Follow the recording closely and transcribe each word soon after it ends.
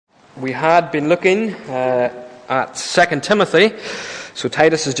We had been looking at 2 Timothy, so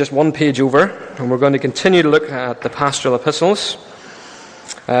Titus is just one page over, and we're going to continue to look at the pastoral epistles.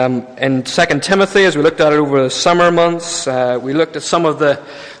 In 2 Timothy, as we looked at it over the summer months, we looked at some of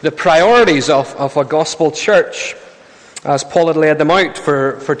the priorities of a gospel church, as Paul had laid them out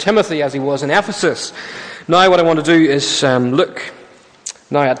for Timothy as he was in Ephesus. Now what I want to do is look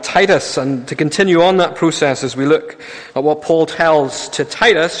now at Titus, and to continue on that process as we look at what Paul tells to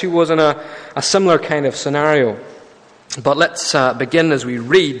Titus, who was in a similar kind of scenario. But let's begin as we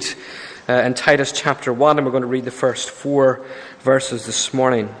read in Titus chapter 1, and we're going to read the first 4 verses this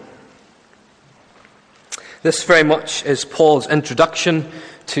morning. This very much is Paul's introduction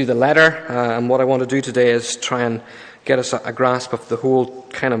to the letter, and what I want to do today is try and get us a grasp of the whole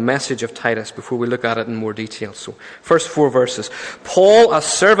kind of message of Titus before we look at it in more detail. So, first 4 verses. Paul, a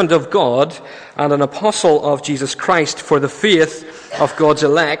servant of God and an apostle of Jesus Christ, for the faith of God's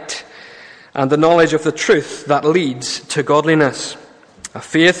elect and the knowledge of the truth that leads to godliness. A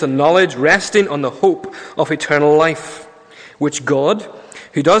faith and knowledge resting on the hope of eternal life, which God,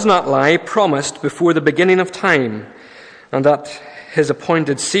 who does not lie, promised before the beginning of time, and that his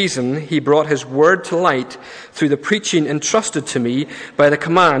appointed season he brought his word to light through the preaching entrusted to me by the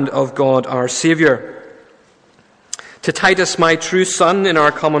command of God our Saviour. To Titus, my true son in our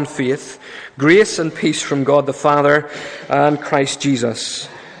common faith, grace and peace from God the Father and Christ Jesus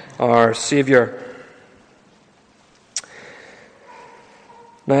our Saviour.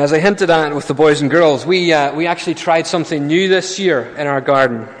 Now, as I hinted at with the boys and girls, we actually tried something new this year in our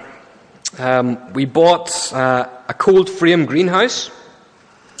garden. We bought a cold frame greenhouse,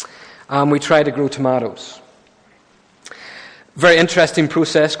 and we tried to grow tomatoes. Very interesting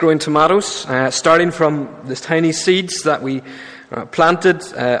process growing tomatoes, starting from the tiny seeds that we planted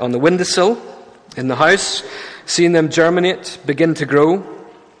on the windowsill in the house, seeing them germinate, begin to grow.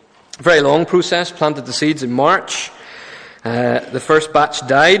 Very long process. Planted the seeds in March. The first batch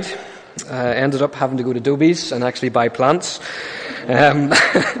died. Ended up having to go to Dobies and actually buy plants.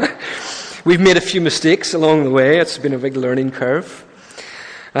 We've made a few mistakes along the way. It's been a big learning curve.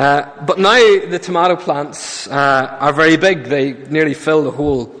 But now the tomato plants are very big. They nearly fill the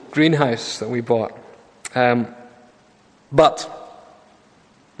whole greenhouse that we bought. But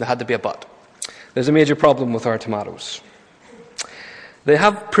there had to be a but. There's a major problem with our tomatoes. They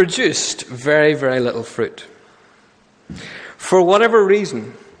have produced very, very little fruit. For whatever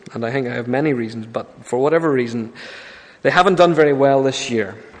reason, and I think I have many reasons, but for whatever reason, they haven't done very well this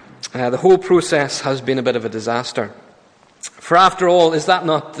year. The whole process has been a bit of a disaster. For after all, is that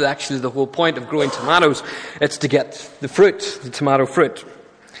not actually the whole point of growing tomatoes? It's to get the fruit, the tomato fruit.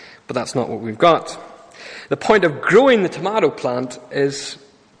 But that's not what we've got. The point of growing the tomato plant is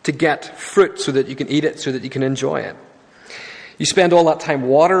to get fruit so that you can eat it, so that you can enjoy it. You spend all that time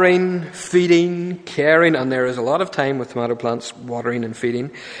watering, feeding, caring, and there is a lot of time with tomato plants, watering and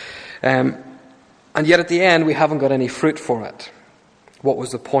feeding. And yet at the end, we haven't got any fruit for it. What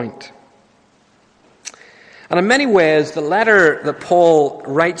was the point? And in many ways, the letter that Paul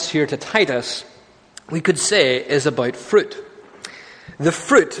writes here to Titus, we could say, is about fruit. The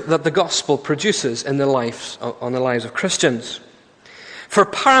fruit that the gospel produces in the lives of Christians. For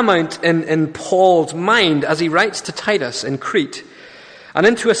paramount in Paul's mind, as he writes to Titus in Crete, and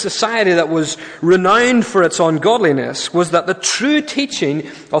into a society that was renowned for its ungodliness, was that the true teaching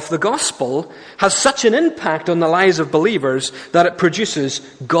of the gospel has such an impact on the lives of believers that it produces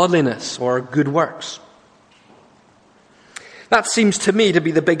godliness or good works. That seems to me to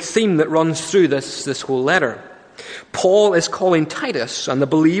be the big theme that runs through this whole letter. Paul is calling Titus and the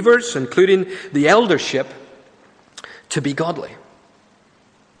believers, including the eldership, to be godly.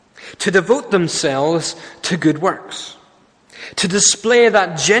 To devote themselves to good works. To display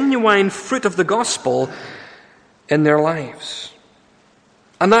that genuine fruit of the gospel in their lives.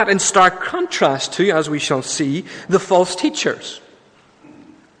 And that in stark contrast to, as we shall see, the false teachers,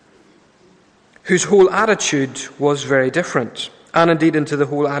 whose whole attitude was very different, and indeed into the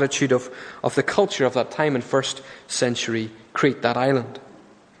whole attitude of the culture of that time in 1st century Crete, that island.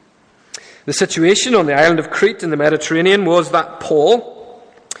 The situation on the island of Crete in the Mediterranean was that Paul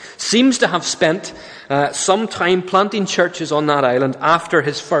seems to have spent some time planting churches on that island after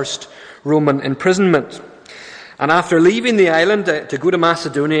his first Roman imprisonment. And after leaving the island to go to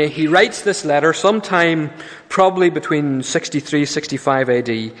Macedonia, he writes this letter sometime probably between 63-65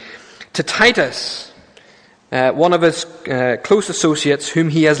 AD to Titus, one of his close associates whom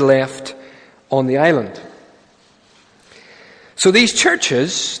he has left on the island. So these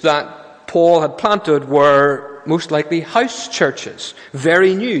churches that Paul had planted were most likely house churches,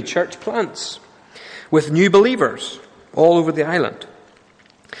 very new church plants, with new believers all over the island.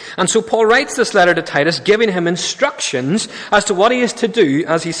 And so Paul writes this letter to Titus, giving him instructions as to what he is to do,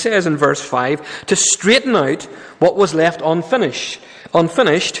 as he says in verse 5, to straighten out what was left unfinished,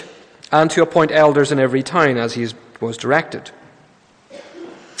 and to appoint elders in every town, as he was directed.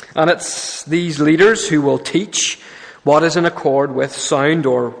 And it's these leaders who will teach what is in accord with sound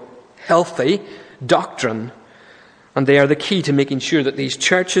or healthy doctrine. And they are the key to making sure that these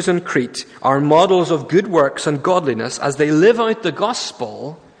churches in Crete are models of good works and godliness as they live out the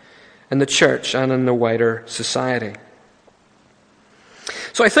gospel in the church and in the wider society.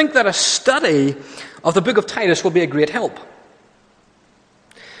 So I think that a study of the book of Titus will be a great help.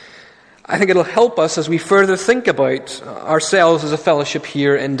 I think it'll help us as we further think about ourselves as a fellowship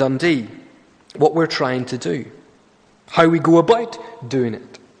here in Dundee, what we're trying to do, how we go about doing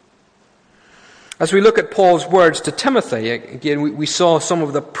it. As we look at Paul's words to Timothy, again, we saw some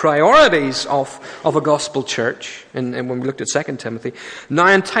of the priorities of a gospel church, and when we looked at 2 Timothy. Now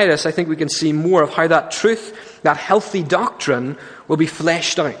in Titus, I think we can see more of how that truth, that healthy doctrine, will be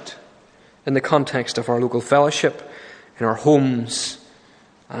fleshed out in the context of our local fellowship, in our homes,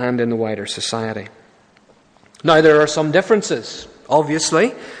 and in the wider society. Now there are some differences,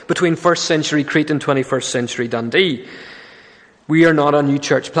 obviously, between 1st century Crete and 21st century Dundee. We are not a new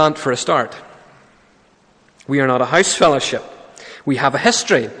church plant for a start. We are not a house fellowship. We have a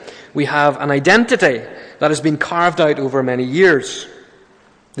history. We have an identity that has been carved out over many years.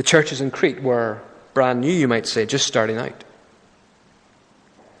 The churches in Crete were brand new, you might say, just starting out.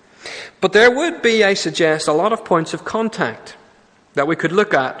 But there would be, I suggest, a lot of points of contact that we could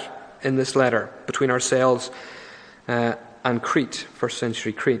look at in this letter between ourselves and Crete, 1st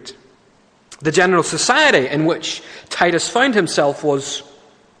century Crete. The general society in which Titus found himself was,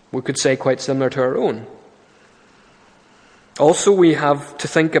 we could say, quite similar to our own. Also, we have to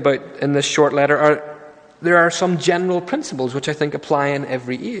think about in this short letter, there are some general principles which I think apply in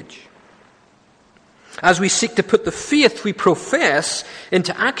every age. As we seek to put the faith we profess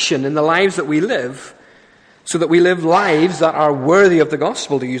into action in the lives that we live, so that we live lives that are worthy of the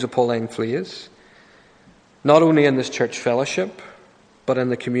gospel, to use a Pauline phrase, not only in this church fellowship, but in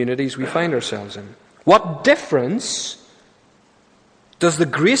the communities we find ourselves in. What difference does the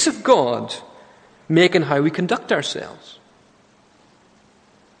grace of God make in how we conduct ourselves?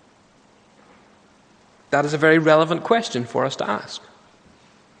 That is a very relevant question for us to ask.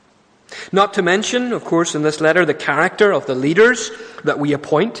 Not to mention, of course, in this letter, the character of the leaders that we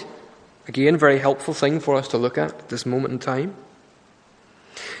appoint. Again, very helpful thing for us to look at this moment in time.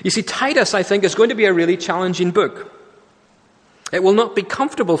 You see, Titus, I think, is going to be a really challenging book. It will not be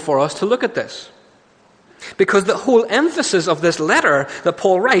comfortable for us to look at this, because the whole emphasis of this letter that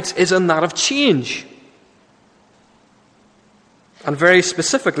Paul writes is on that of change. And very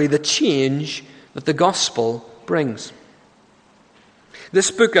specifically, the change that the gospel brings. This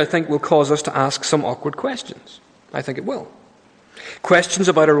book, I think, will cause us to ask some awkward questions. I think it will. Questions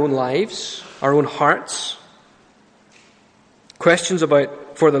about our own lives, our own hearts. Questions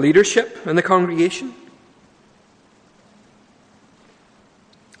for the leadership in the congregation.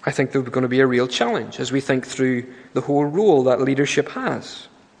 I think they're going to be a real challenge as we think through the whole role that leadership has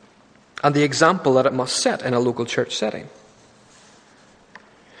and the example that it must set in a local church setting.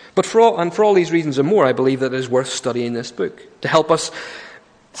 But for all these reasons and more, I believe that it is worth studying this book to help us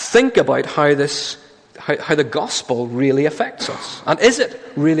think about how the gospel really affects us. And is it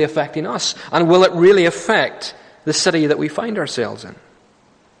really affecting us? And will it really affect the city that we find ourselves in?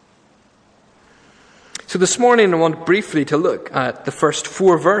 So this morning I want briefly to look at the first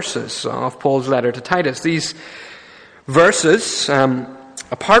 4 verses of Paul's letter to Titus. These verses,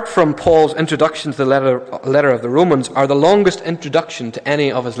 apart from Paul's introduction to the letter of the Romans, are the longest introduction to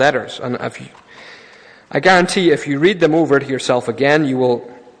any of his letters. And I guarantee if you read them over to yourself again, you will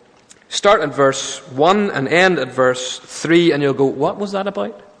start at verse 1 and end at verse 3, and you'll go, what was that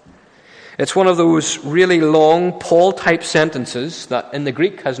about? It's one of those really long Paul-type sentences that in the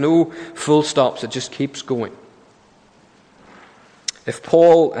Greek has no full stops. It just keeps going. If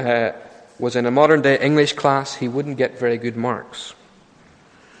Paul was in a modern-day English class, he wouldn't get very good marks.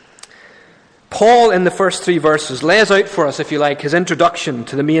 Paul, in the first 3 verses, lays out for us, if you like, his introduction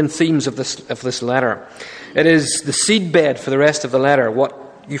to the main themes of this letter. It is the seedbed for the rest of the letter. What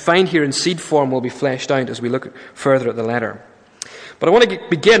you find here in seed form will be fleshed out as we look further at the letter. But I want to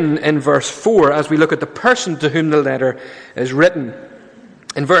begin in verse 4 as we look at the person to whom the letter is written.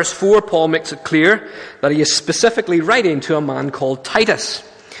 In verse 4, Paul makes it clear that he is specifically writing to a man called Titus.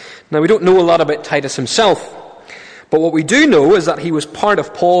 Now, we don't know a lot about Titus himself, but what we do know is that he was part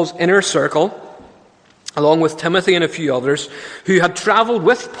of Paul's inner circle along with Timothy and a few others, who had traveled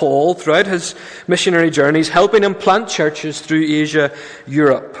with Paul throughout his missionary journeys, helping him plant churches through Asia,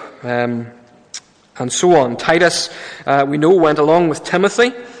 Europe, and so on. Titus, we know, went along with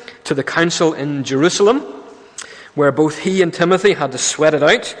Timothy to the council in Jerusalem, where both he and Timothy had to sweat it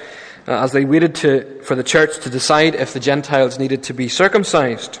out as they waited for the church to decide if the Gentiles needed to be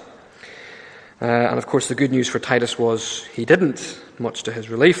circumcised. And of course the good news for Titus was he didn't, much to his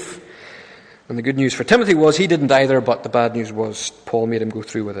relief. And the good news for Timothy was he didn't either, but the bad news was Paul made him go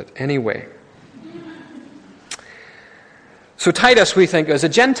through with it anyway. So Titus, we think, is a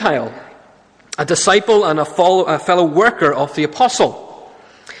Gentile, a disciple and a fellow worker of the apostle.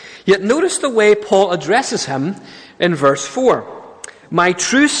 Yet notice the way Paul addresses him in verse 4. My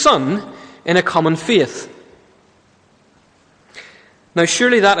true son in a common faith. Now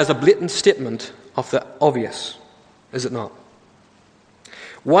surely that is a blatant statement of the obvious, is it not?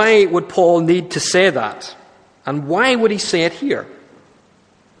 Why would Paul need to say that? And why would he say it here?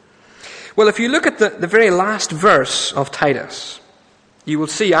 Well, if you look at the very last verse of Titus, you will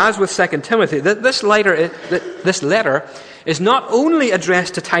see, as with 2 Timothy, that this letter is not only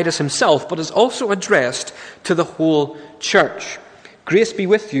addressed to Titus himself, but is also addressed to the whole church. Grace be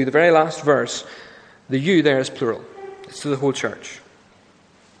with you, the very last verse, the you there is plural. It's to the whole church.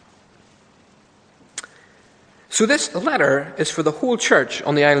 So this letter is for the whole church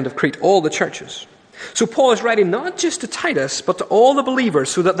on the island of Crete, all the churches. So Paul is writing not just to Titus, but to all the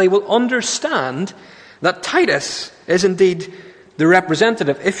believers, so that they will understand that Titus is indeed the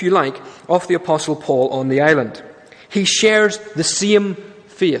representative, if you like, of the Apostle Paul on the island. He shares the same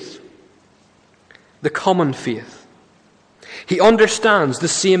faith, the common faith. He understands the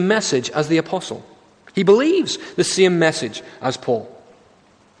same message as the Apostle. He believes the same message as Paul.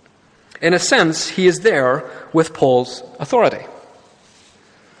 In a sense, he is there with Paul's authority.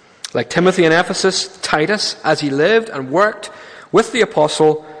 Like Timothy in Ephesus, Titus, as he lived and worked with the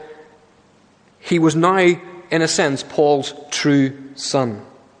Apostle, he was now, in a sense, Paul's true son.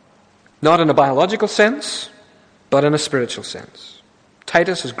 Not in a biological sense, but in a spiritual sense.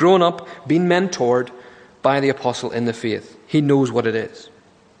 Titus has grown up, been mentored by the apostle in the faith. He knows what it is.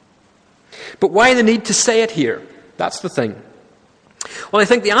 But why the need to say it here? That's the thing. Well, I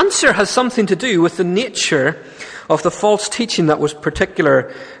think the answer has something to do with the nature of the false teaching that was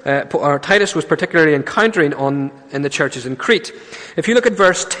Titus was particularly encountering in the churches in Crete. If you look at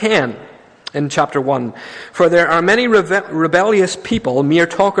verse 10 in chapter 1, for there are many rebellious people, mere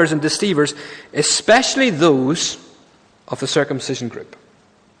talkers and deceivers, especially those of the circumcision group.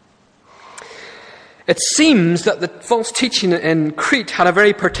 It seems that the false teaching in Crete had a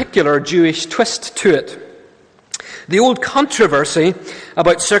very particular Jewish twist to it. The old controversy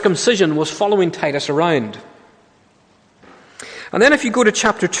about circumcision was following Titus around. And then if you go to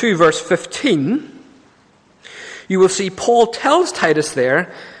chapter 2, verse 15, you will see Paul tells Titus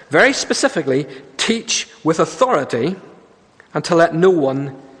there, very specifically, teach with authority and to let no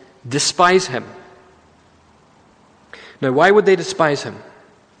one despise him. Now, why would they despise him?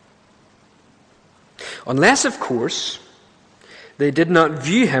 Unless, of course, they did not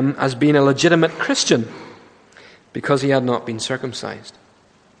view him as being a legitimate Christian because he had not been circumcised.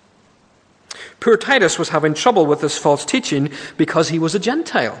 Poor Titus was having trouble with this false teaching because he was a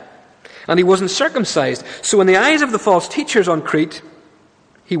Gentile and he wasn't circumcised. So in the eyes of the false teachers on Crete,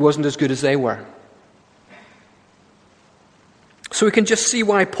 he wasn't as good as they were. So we can just see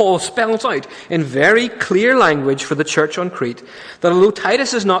why Paul spells out in very clear language for the church on Crete that although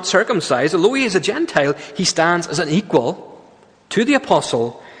Titus is not circumcised, although he is a Gentile, he stands as an equal to the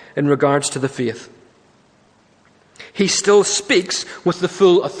apostle in regards to the faith. He still speaks with the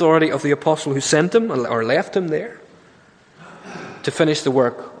full authority of the apostle who sent him or left him there to finish the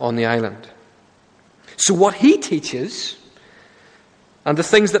work on the island. So what he teaches and the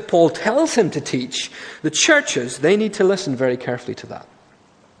things that Paul tells him to teach, the churches, they need to listen very carefully to that.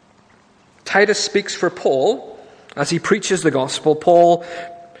 Titus speaks for Paul as he preaches the gospel,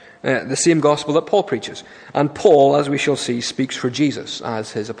 the same gospel that Paul preaches. And Paul, as we shall see, speaks for Jesus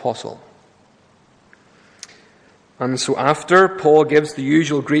as his apostle. And so after Paul gives the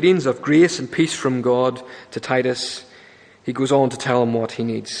usual greetings of grace and peace from God to Titus, he goes on to tell him what he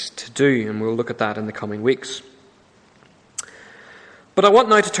needs to do, and we'll look at that in the coming weeks. But I want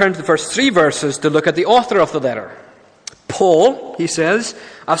now to turn to the first 3 verses to look at the author of the letter. Paul, he says,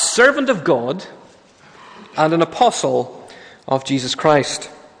 a servant of God and an apostle of Jesus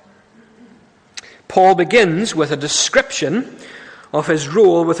Christ. Paul begins with a description of his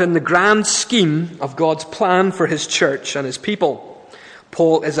role within the grand scheme of God's plan for his church and his people.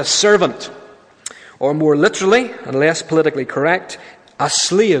 Paul is a servant, or more literally and less politically correct, a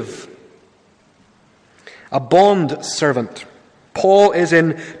slave. a bond servant. Paul is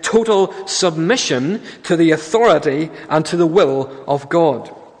in total submission to the authority and to the will of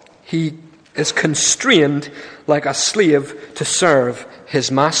God. He is constrained like a slave to serve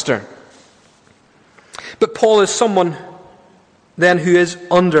his master. But Paul is someone then who is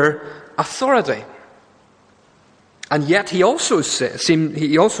under authority. And yet he also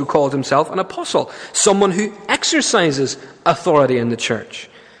called himself an apostle, someone who exercises authority in the church.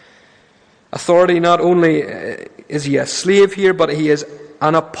 Authority, not only is he a slave here, but he is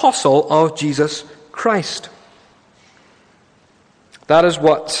an apostle of Jesus Christ. That is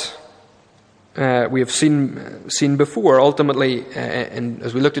what we have seen before. Ultimately,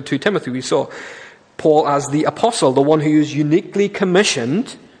 as we looked at 2 Timothy, we saw Paul as the apostle, the one who is uniquely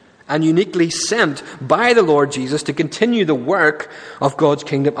commissioned and uniquely sent by the Lord Jesus to continue the work of God's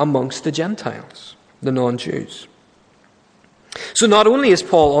kingdom amongst the Gentiles, the non-Jews. So not only is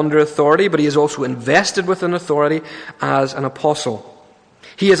Paul under authority, but he is also invested with an authority as an apostle.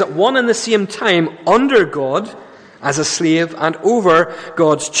 He is at one and the same time under God as a slave and over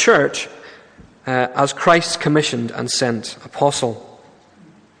God's church as Christ's commissioned and sent apostle.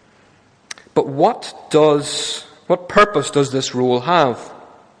 But what purpose does this role have?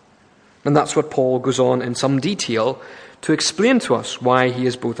 And that's what Paul goes on in some detail to explain to us why he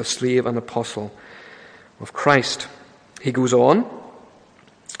is both a slave and apostle of Christ. He goes on,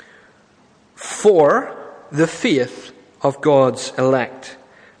 for the faith of God's elect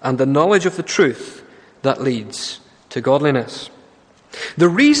and the knowledge of the truth that leads to godliness. The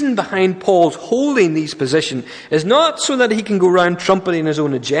reason behind Paul's holding these positions is not so that he can go around trumpeting his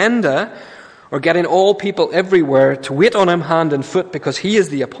own agenda or getting all people everywhere to wait on him hand and foot because he is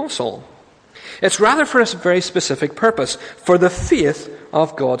the apostle. It's rather for a very specific purpose, for the faith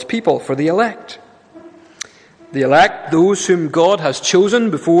of God's people, for the elect. The elect, those whom God has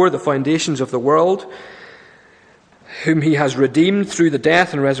chosen before the foundations of the world, whom he has redeemed through the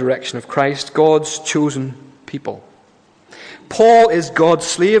death and resurrection of Christ, God's chosen people. Paul is God's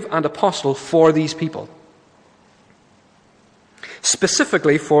slave and apostle for these people,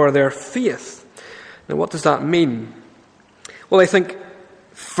 specifically for their faith. Now, what does that mean? Well, I think,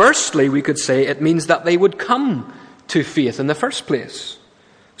 firstly, we could say it means that they would come to faith in the first place.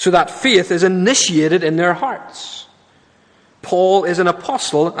 So that faith is initiated in their hearts. Paul is an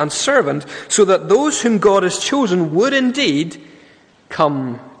apostle and servant so that those whom God has chosen would indeed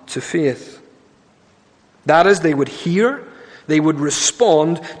come to faith. That is, they would hear, they would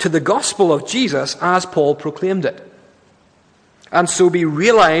respond to the gospel of Jesus as Paul proclaimed it, and so be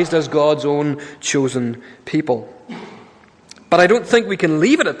realized as God's own chosen people. But I don't think we can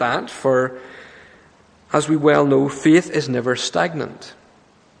leave it at that, for, as we well know, faith is never stagnant.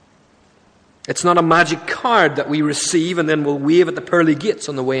 It's not a magic card that we receive and then we'll wave at the pearly gates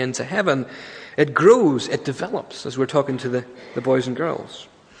on the way into heaven. It grows, it develops, as we're talking to the boys and girls.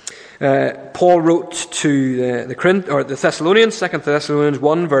 Paul wrote to the Thessalonians, 2 Thessalonians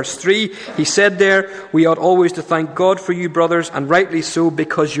 1, verse 3. He said there, we ought always to thank God for you, brothers, and rightly so,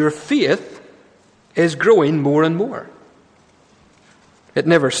 because your faith is growing more and more. It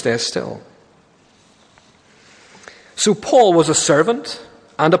never stays still. So Paul was a servant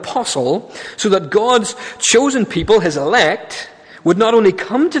and apostle, so that God's chosen people, his elect, would not only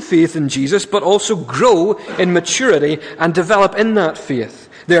come to faith in Jesus, but also grow in maturity and develop in that faith.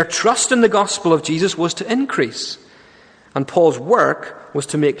 Their trust in the gospel of Jesus was to increase, and Paul's work was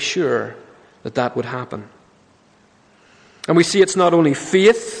to make sure that that would happen. And we see it's not only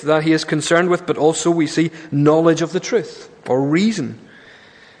faith that he is concerned with, but also we see knowledge of the truth, or reason.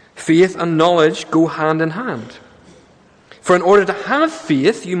 Faith and knowledge go hand in hand. For in order to have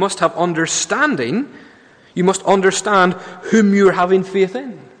faith, you must have understanding. You must understand whom you're having faith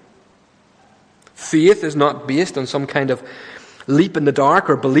in. Faith is not based on some kind of leap in the dark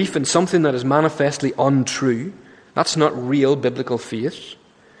or belief in something that is manifestly untrue. That's not real biblical faith.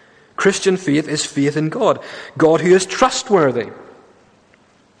 Christian faith is faith in God. God who is trustworthy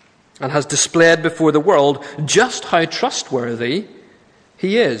and has displayed before the world just how trustworthy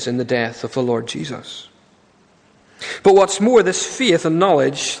he is in the death of the Lord Jesus. But what's more, this faith and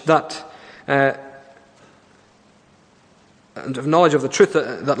knowledge and knowledge of the truth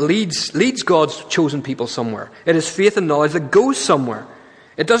that leads God's chosen people somewhere. It is faith and knowledge that goes somewhere.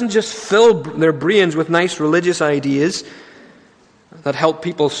 It doesn't just fill their brains with nice religious ideas that help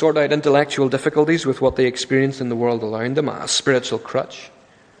people sort out intellectual difficulties with what they experience in the world around them, a spiritual crutch.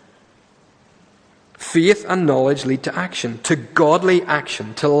 Faith and knowledge lead to action, to godly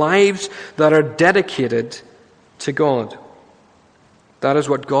action, to lives that are dedicated to God. That is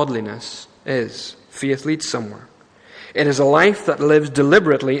what godliness is. Faith leads somewhere. It is a life that lives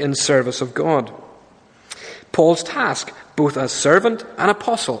deliberately in service of God. Paul's task, both as servant and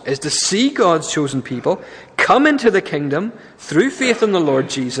apostle, is to see God's chosen people come into the kingdom through faith in the Lord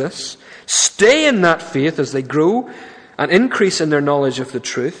Jesus, stay in that faith as they grow and increase in their knowledge of the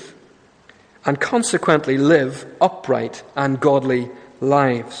truth, and consequently live upright and godly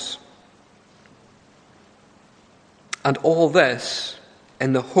lives. And all this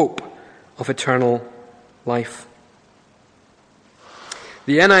in the hope of eternal life.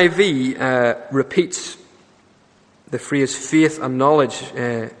 The NIV repeats the phrase faith and knowledge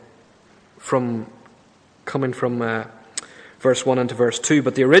coming from verse 1 into verse 2,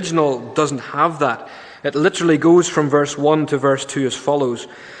 but the original doesn't have that. It literally goes from verse 1 to verse 2 as follows: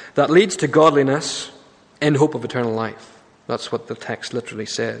 that leads to godliness in hope of eternal life. That's what the text literally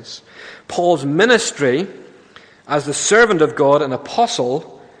says. Paul's ministry as the servant of God and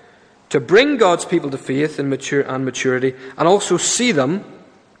apostle to bring God's people to faith and maturity, and also see them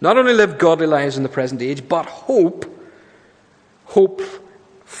not only live godly lives in the present age, but hope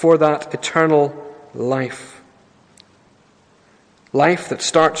for that eternal life. Life that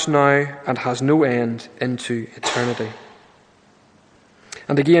starts now and has no end into eternity.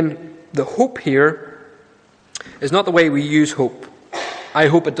 And again, the hope here is not the way we use hope. I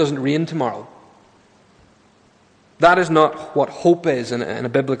hope it doesn't rain tomorrow. That is not what hope is in a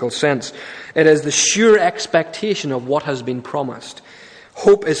biblical sense. It is the sure expectation of what has been promised.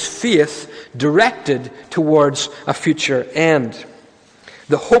 Hope is faith directed towards a future end.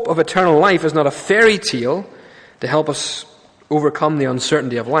 The hope of eternal life is not a fairy tale to help us overcome the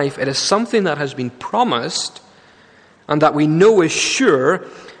uncertainty of life. It is something that has been promised and that we know is sure,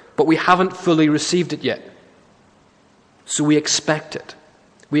 but we haven't fully received it yet. So we expect it.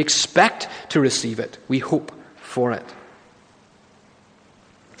 We expect to receive it. We hope for it.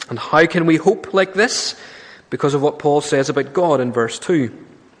 And how can we hope like this? Because of what Paul says about God in verse 2.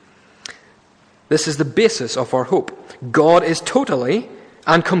 This is the basis of our hope. God is totally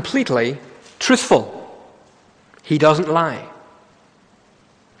and completely truthful. He doesn't lie.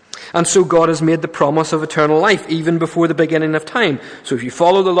 And so God has made the promise of eternal life even before the beginning of time. So if you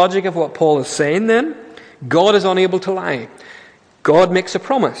follow the logic of what Paul is saying then, God is unable to lie. God makes a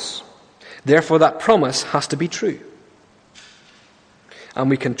promise. Therefore that promise has to be true. And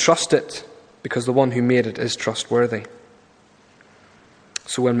we can trust it because the one who made it is trustworthy.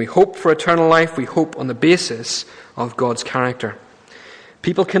 So when we hope for eternal life, we hope on the basis of God's character.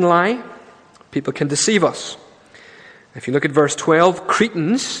 People can lie. People can deceive us. If you look at verse 12,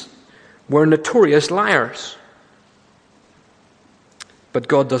 Cretans were notorious liars. But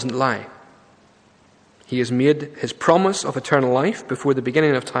God doesn't lie. He has made his promise of eternal life before the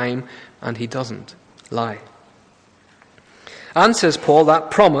beginning of time, and he doesn't lie. And, says Paul, that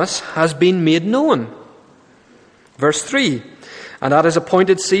promise has been made known. Verse 3, and at his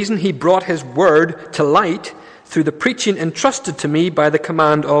appointed season he brought his word to light through the preaching entrusted to me by the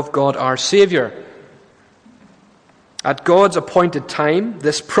command of God our Saviour. At God's appointed time,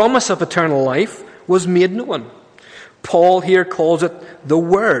 this promise of eternal life was made known. Paul here calls it the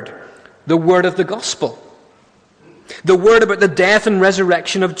word of the gospel. The word about the death and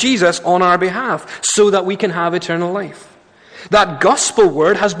resurrection of Jesus on our behalf, so that we can have eternal life. That gospel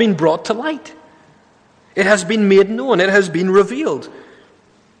word has been brought to light. It has been made known. It has been revealed.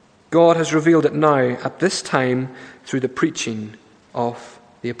 God has revealed it now at this time through the preaching of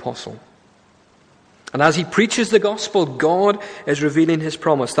the apostle. And as he preaches the gospel, God is revealing his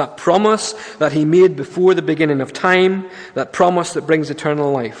promise. That promise that he made before the beginning of time. That promise that brings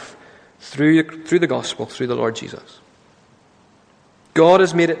eternal life through the gospel, through the Lord Jesus. God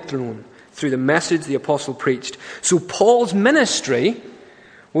has made it known through the message the apostle preached. So Paul's ministry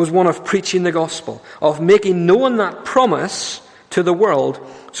was one of preaching the gospel, of making known that promise to the world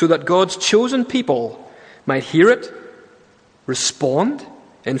so that God's chosen people might hear it, respond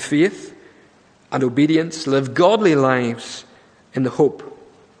in faith and obedience, live godly lives in the hope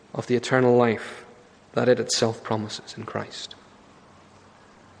of the eternal life that it itself promises in Christ.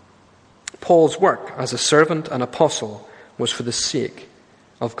 Paul's work as a servant and apostle was for the sake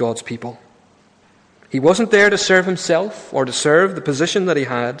of God's people. He wasn't there to serve himself or to serve the position that he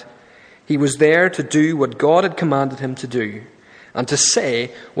had. He was there to do what God had commanded him to do and to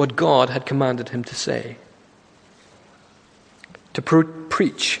say what God had commanded him to say. To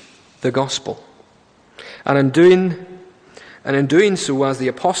preach the gospel. And in doing so, as the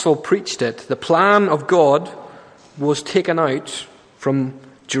apostle preached it, the plan of God was taken out from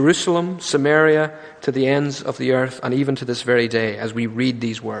Jerusalem, Samaria, to the ends of the earth, and even to this very day as we read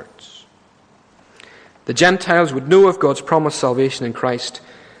these words. The Gentiles would know of God's promised salvation in Christ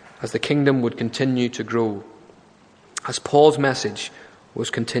as the kingdom would continue to grow, as Paul's message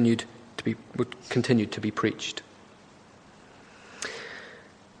was continued would continue to be preached.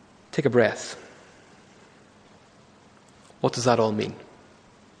 Take a breath. What does that all mean?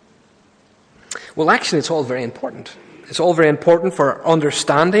 Well, actually, it's all very important. It's all very important for our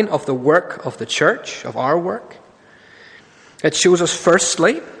understanding of the work of the church, of our work. It shows us,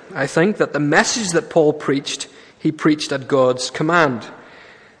 firstly, I think, that the message that Paul preached, he preached at God's command.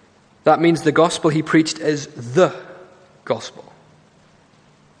 That means the gospel he preached is the gospel.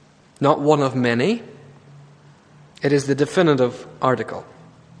 Not one of many. It is the definitive article.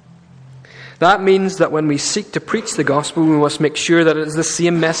 That means that when we seek to preach the gospel, we must make sure that it is the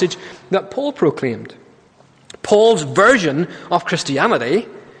same message that Paul proclaimed. Paul's version of Christianity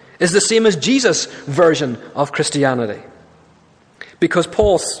is the same as Jesus' version of Christianity. Because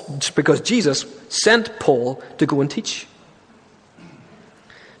Jesus sent Paul to go and teach.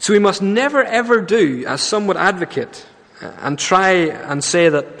 So we must never ever do, as some would advocate, and try and say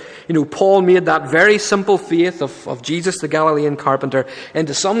that, Paul made that very simple faith of Jesus the Galilean carpenter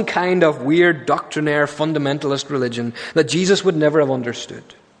into some kind of weird doctrinaire fundamentalist religion that Jesus would never have understood.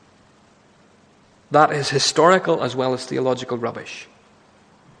 That is historical as well as theological rubbish.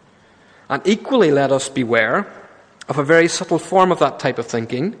 And equally let us beware of a very subtle form of that type of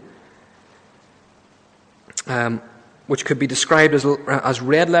thinking, which could be described as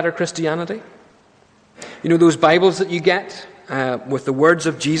red-letter Christianity. Those Bibles that you get with the words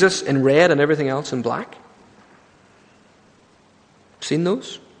of Jesus in red and everything else in black? Seen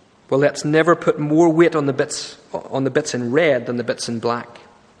those? Well, let's never put more weight on the bits in red than the bits in black.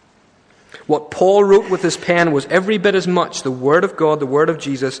 What Paul wrote with his pen was every bit as much the Word of God, the Word of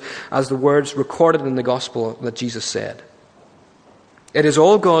Jesus, as the words recorded in the Gospel that Jesus said. It is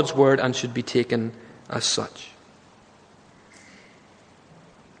all God's Word and should be taken as such.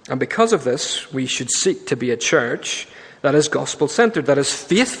 And because of this, we should seek to be a church that is gospel-centered, that is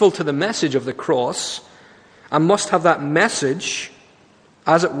faithful to the message of the cross, and must have that message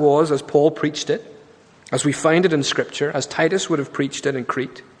as it was, as Paul preached it, as we find it in Scripture, as Titus would have preached it in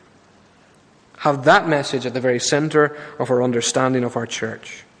Crete. Have that message at the very center of our understanding of our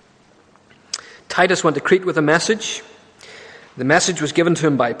church. Titus went to Crete with a message. The message was given to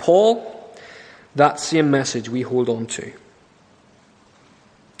him by Paul. That same message we hold on to.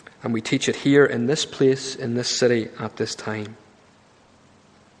 And we teach it here in this place, in this city, at this time.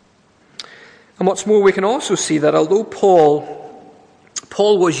 And what's more, we can also see that although Paul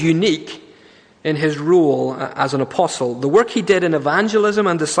was unique in his role as an apostle, the work he did in evangelism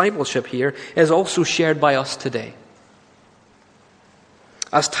and discipleship here is also shared by us today.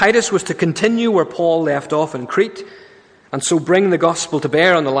 As Titus was to continue where Paul left off in Crete, and so bring the gospel to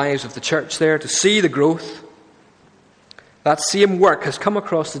bear on the lives of the church there, to see the growth, that same work has come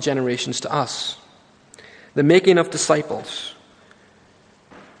across the generations to us. The making of disciples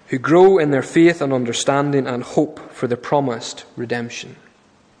who grow in their faith and understanding and hope for the promised redemption.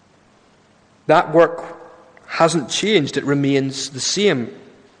 That work hasn't changed. It remains the same.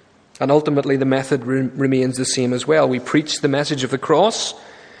 And ultimately the method remains the same as well. We preach the message of the cross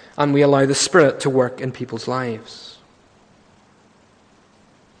and we allow the Spirit to work in people's lives.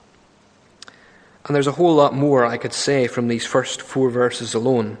 And there's a whole lot more I could say from these first 4 verses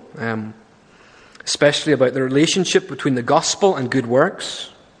alone, especially about the relationship between the gospel and good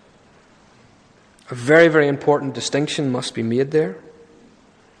works. A very, very important distinction must be made there,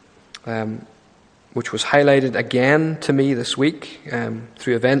 which was highlighted again to me this week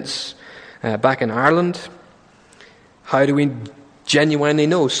through events back in Ireland. How do we genuinely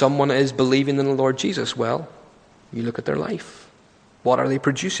know someone is believing in the Lord Jesus? Well, you look at their life. What are they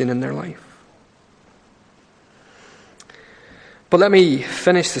producing in their life? But let me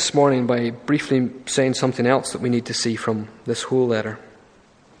finish this morning by briefly saying something else that we need to see from this whole letter.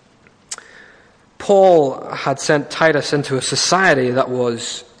 Paul had sent Titus into a society that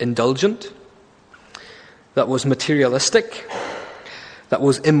was indulgent, that was materialistic, that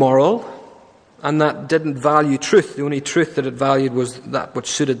was immoral, and that didn't value truth. The only truth that it valued was that which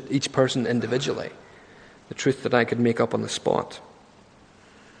suited each person individually, the truth that I could make up on the spot.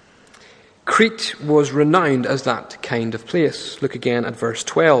 Crete was renowned as that kind of place. Look again at verse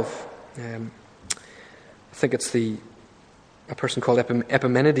 12. I think it's a person called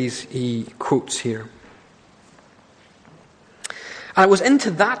Epimenides he quotes here. And it was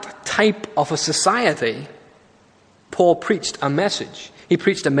into that type of a society Paul preached a message. He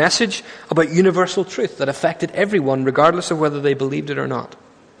preached a message about universal truth that affected everyone regardless of whether they believed it or not.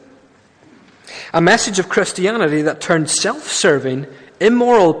 A message of Christianity that turned self-serving,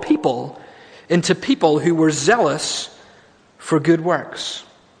 immoral people into people who were zealous for good works,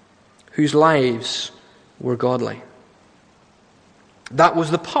 whose lives were godly. That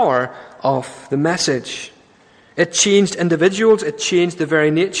was the power of the message. It changed individuals, it changed the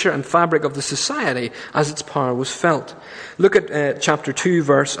very nature and fabric of the society as its power was felt. Look at chapter 2,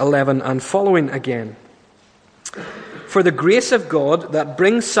 verse 11 and following again. For the grace of God that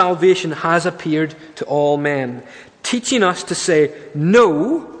brings salvation has appeared to all men, teaching us to say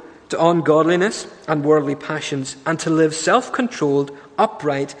no to ungodliness and worldly passions, and to live self-controlled,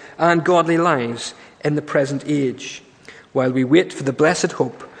 upright, and godly lives in the present age, while we wait for the blessed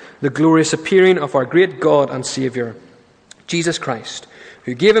hope, the glorious appearing of our great God and Saviour, Jesus Christ,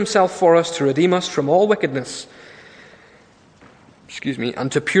 who gave himself for us to redeem us from all wickedness,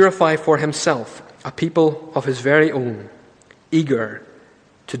 and to purify for himself a people of his very own, eager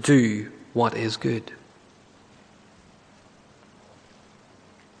to do what is good.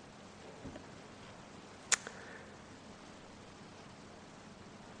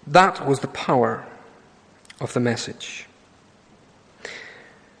 That was the power of the message.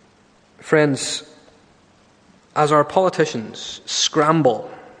 Friends, as our politicians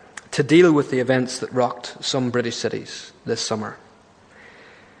scramble to deal with the events that rocked some British cities this summer,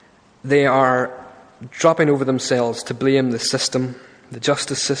 they are dropping over themselves to blame the system, the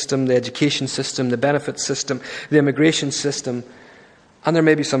justice system, the education system, the benefits system, the immigration system, and there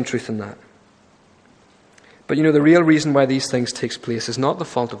may be some truth in that. But the real reason why these things take place is not the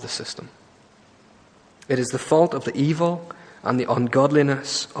fault of the system. It is the fault of the evil and the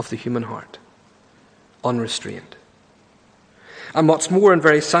ungodliness of the human heart, unrestrained. And what's more, and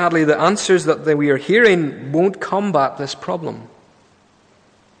very sadly, the answers that we are hearing won't combat this problem.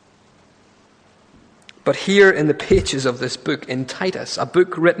 But here in the pages of this book, in Titus, a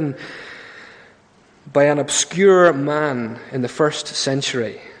book written by an obscure man in the first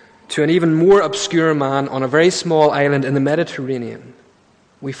century to an even more obscure man on a very small island in the Mediterranean,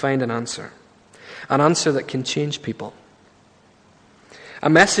 we find an answer that can change people. A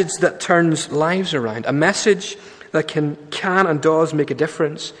message that turns lives around. A message that can and does make a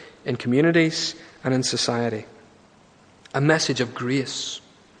difference in communities and in society. A message of grace.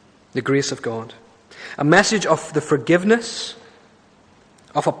 The grace of God. A message of the forgiveness,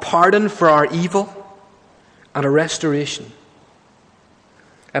 of a pardon for our evil, and a restoration.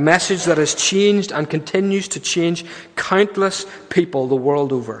 A message that has changed and continues to change countless people the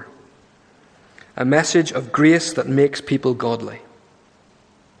world over. A message of grace that makes people godly.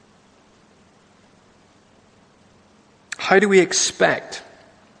 How do we expect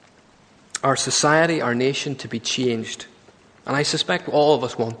our society, our nation to be changed? And I suspect all of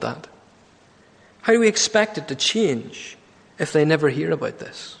us want that. How do we expect it to change if they never hear about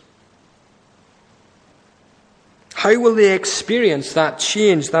this? How will they experience that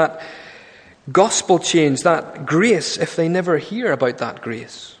change, that gospel change, that grace, if they never hear about that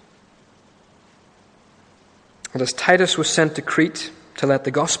grace? And as Titus was sent to Crete to let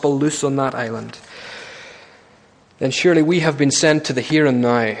the gospel loose on that island, then surely we have been sent to the here and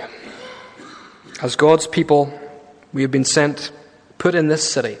now. As God's people, we have been sent, put in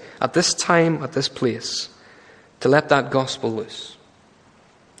this city, at this time, at this place, to let that gospel loose.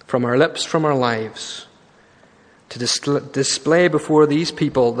 From our lips, from our lives, to display before these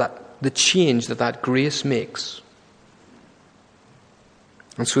people that the change that grace makes.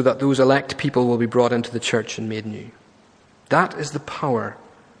 And so that those elect people will be brought into the church and made new. That is the power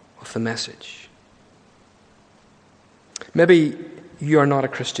of the message. Maybe you are not a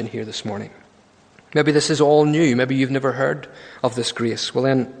Christian here this morning. Maybe this is all new. Maybe you've never heard of this grace. Well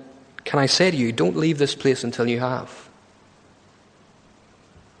then, can I say to you, don't leave this place until you have.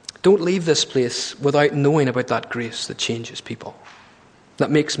 Don't leave this place without knowing about that grace that changes people, that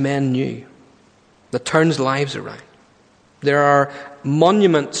makes men new, that turns lives around. There are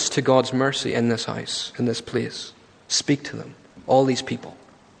monuments to God's mercy in this house, in this place. Speak to them, all these people.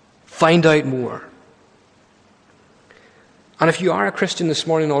 Find out more. And if you are a Christian this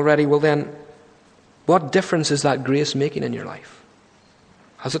morning already, well then, what difference is that grace making in your life?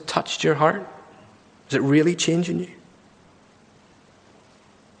 Has it touched your heart? Is it really changing you?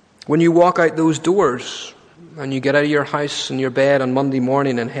 When you walk out those doors and you get out of your house and your bed on Monday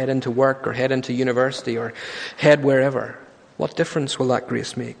morning and head into work or head into university or head wherever, what difference will that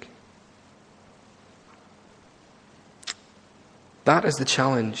grace make? That is the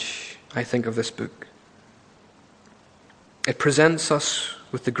challenge, I think, of this book. It presents us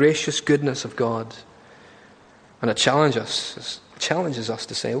with the gracious goodness of God, and it challenges us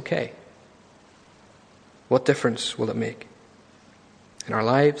to say, okay, what difference will it make in our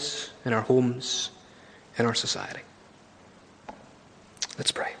lives, in our homes, in our society?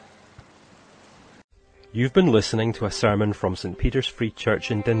 Let's pray. You've been listening to a sermon from St. Peter's Free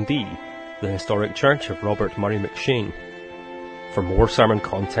Church in Dundee, the historic church of Robert Murray McShane. For more sermon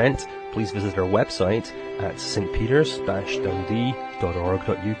content, please visit our website at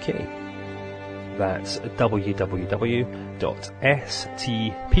stpeters-dundee.org.uk. That's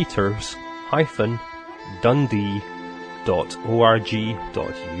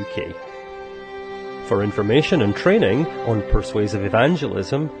www.stpeters-dundee.org.uk. For information and training on persuasive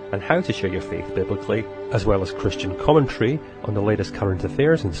evangelism and how to share your faith biblically, as well as Christian commentary on the latest current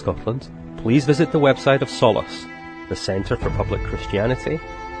affairs in Scotland, please visit the website of Solace, the Centre for Public Christianity,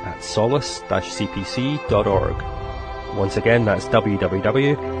 at solace-cpc.org. Once again, that's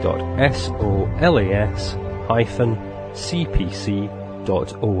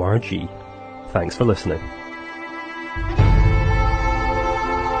www.solas-cpc.org. Thanks for listening.